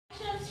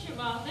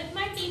Shiva with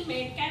my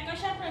teammate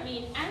Kahkashan,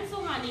 Parween and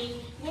Suhani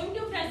going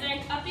to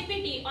present a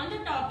PPT on the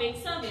topic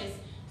service.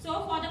 So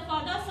for the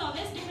further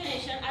service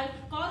definition, I'll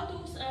call to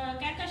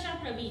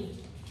Kahkashan, Parween.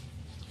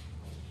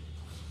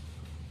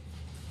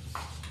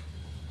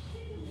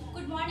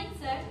 Good morning,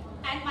 sir,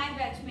 and my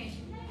batchmate.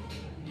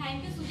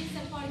 Thank you, Suji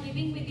sir, for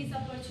giving me this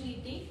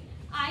opportunity.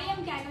 I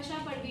am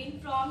Kahkashan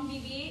Parween from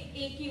BBA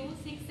AQ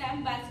 6th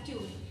Sem batch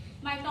 2.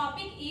 My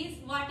topic is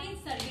what is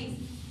service?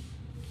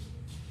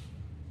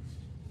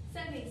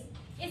 Service.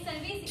 A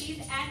service is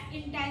an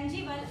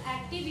intangible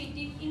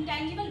activity,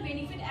 intangible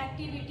benefit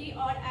activity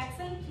or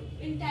action,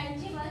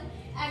 intangible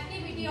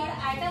activity or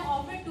item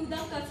offered to the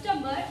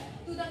customer.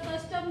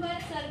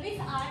 Service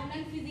are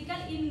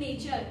non-physical in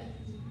nature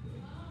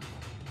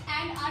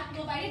and are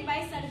provided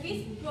by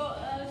service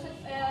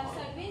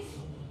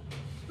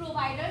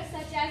providers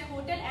such as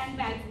hotel and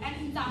banks.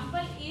 An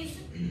example is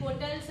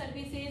hotel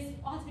services,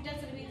 hospital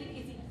services,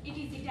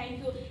 etc. Thank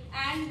you.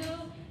 And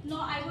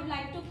now I would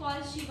like to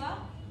call Shiva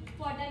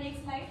for the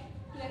next slide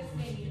to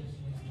explain it.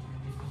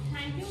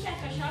 Thank you,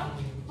 Kahkashan.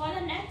 For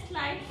the next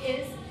slide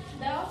is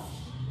the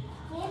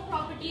 4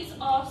 properties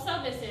of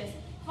services.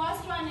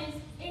 First one is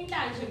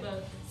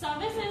intangible.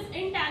 Service is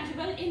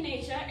intangible in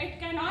nature. It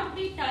cannot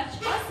be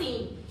touched or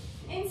seen.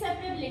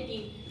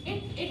 Inseparability.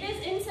 It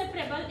is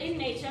inseparable in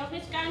nature,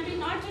 which can be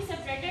not be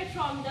separated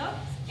from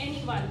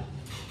anyone.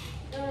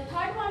 The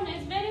third one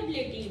is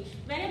variability.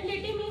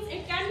 Variability means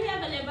it can be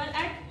available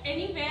at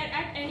anywhere,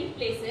 at any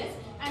places.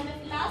 And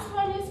the last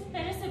one is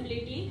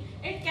perishability.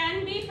 It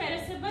can be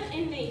perishable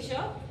in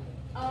nature.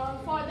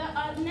 For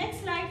the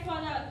next slide,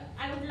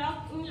 I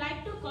would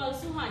like to call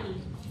Suhani.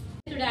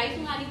 Today,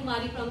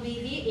 Suhani from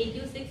BBA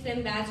AQ 6th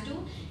Sem batch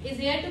 2 is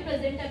here to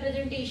present a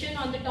presentation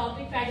on the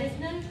topic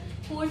traditional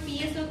 4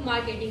 Ps of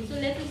marketing. So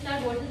let's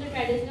start. What is the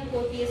traditional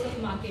 4 Ps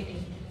of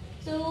marketing?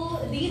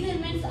 So these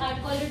elements are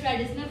called the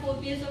traditional 4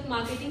 Ps of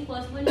marketing.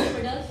 First one is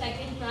product,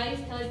 second price,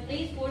 third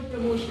place, fourth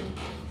promotion.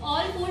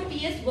 All 4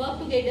 Ps work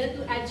together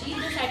to achieve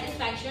the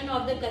satisfaction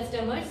of the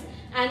customers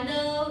and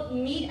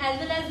as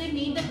well as they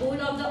meet the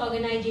goal of the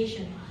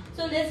organization.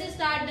 So let's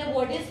start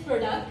what is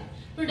product.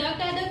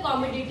 Product are the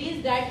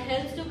commodities that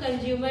helps to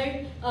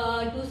consumer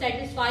to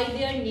satisfy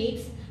their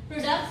needs.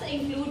 Products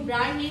include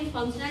brand name,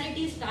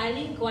 functionality,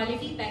 styling,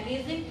 quality,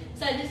 packaging,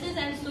 services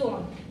and so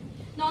on.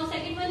 Now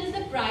second one is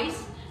the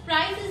price.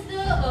 Price is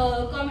the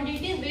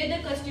commodities where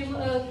the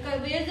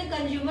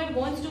consumer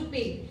wants to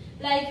pay.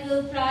 Like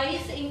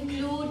price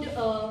include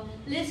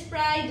list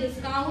price,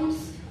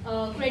 discounts,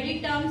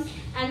 credit terms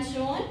and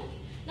so on.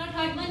 Now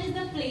third one is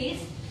the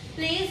place.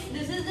 Place,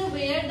 this is the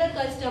where the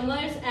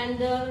customers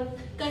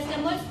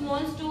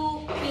wants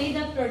to pay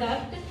the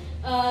product.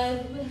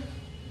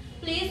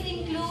 Place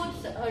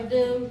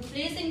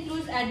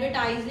includes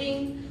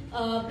advertising,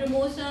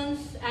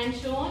 promotions and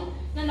so on.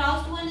 The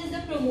last one is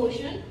the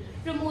promotion.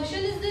 Promotion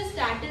is the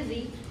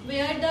strategy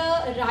where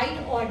the right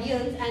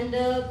audience and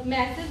the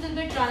message will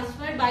be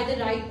transferred by the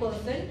right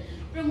person.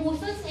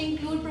 Promotions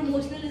include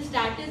promotional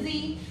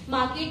strategy,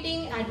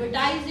 marketing,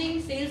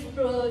 advertising, sales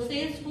force,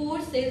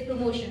 sales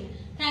promotion.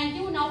 Thank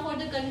you. Now for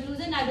the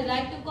conclusion, I would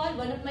like to call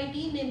one of my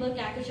team member,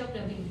 Kahkashan,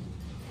 Parween.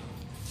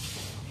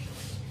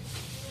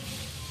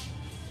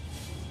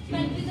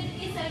 Conclusion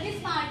is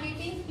service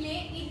marketing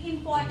play an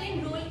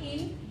important role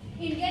in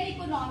Indian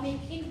economy.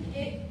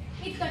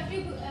 It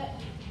contributes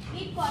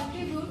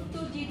to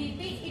GDP.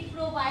 It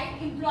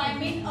provides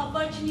employment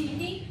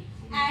opportunity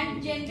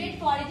and generate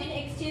foreign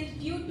exchange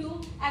due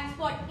to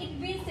export. It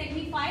will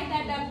signify the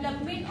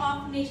development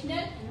of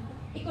national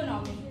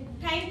economy.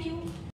 Thank you.